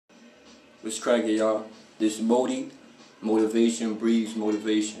What's cracking, y'all? This Modi, motivation breeds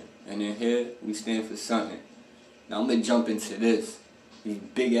motivation. And in here, we stand for something. Now I'm gonna jump into this. These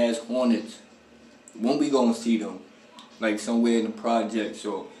big ass hornets. When we gonna see them? Like somewhere in the projects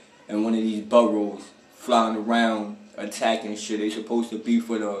or in one of these burrows, flying around, attacking shit. They supposed to be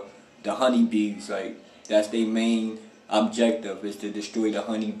for the honeybees. Like, that's their main objective, is to destroy the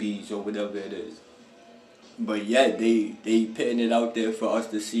honeybees or whatever it is. But yet they putting it out there for us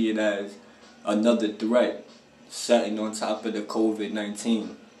to see it as another threat setting on top of the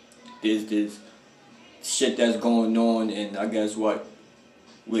COVID-19. There's this shit that's going on, and I guess what,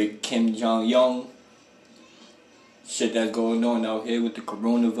 with Kim Jong-un, shit that's going on out here with the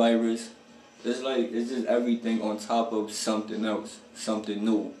coronavirus. It's just everything on top of something else, something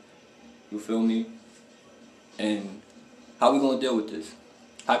new. You feel me? And how we gonna deal with this?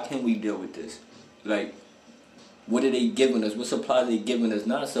 How can we deal with this? Like, what are they giving us? What supplies are they giving us?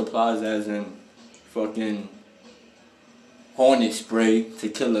 Not supplies as in fucking hornet spray to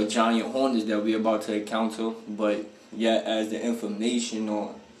kill a giant hornets that we're about to encounter, but yet as the information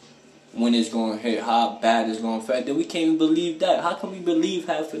on when it's going to hit, how bad it's going to affect. Then we can't even believe that. How can we believe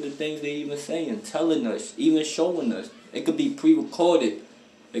half of the things they even saying, telling us, even showing us? It could be pre-recorded.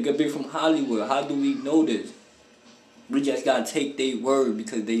 It could be from Hollywood. How do we know this? We just got to take their word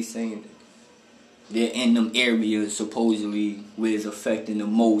because they saying it. They're in them areas supposedly where it's affecting the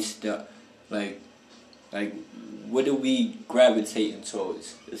most. Like, what are we gravitating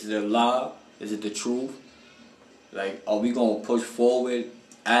towards? Is it a lie? Is it the truth? Like, are we going to push forward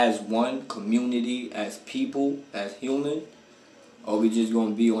as one community, as people, as human? Or are we just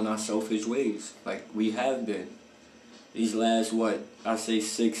going to be on our selfish ways like we have been? These last, I say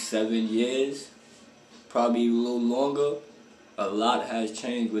 6, 7 years, probably a little longer, a lot has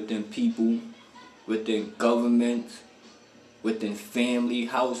changed within people, within governments, within family,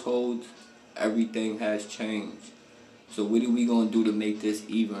 households. Everything has changed. So what are we going to do to make this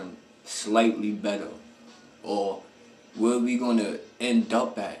even slightly better? Or where are we going to end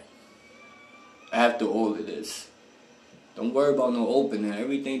up at after all of this? Don't worry about no opening.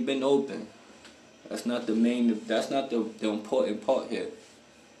 Everything been open. That's not the important part here.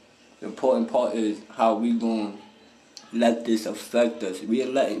 The important part is how we going to let this affect us. We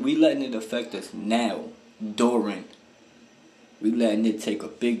letting it affect us now, during. We letting it take a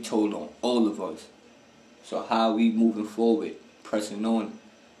big toll on all of us. So how we moving forward, pressing on?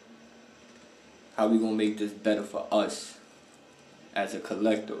 How we gonna make this better for us as a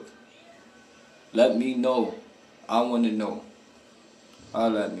collective? Let me know. I want to know.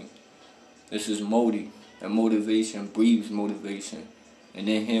 Holla at me. This is Modi, and motivation breeds motivation. And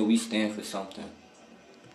in here we stand for something.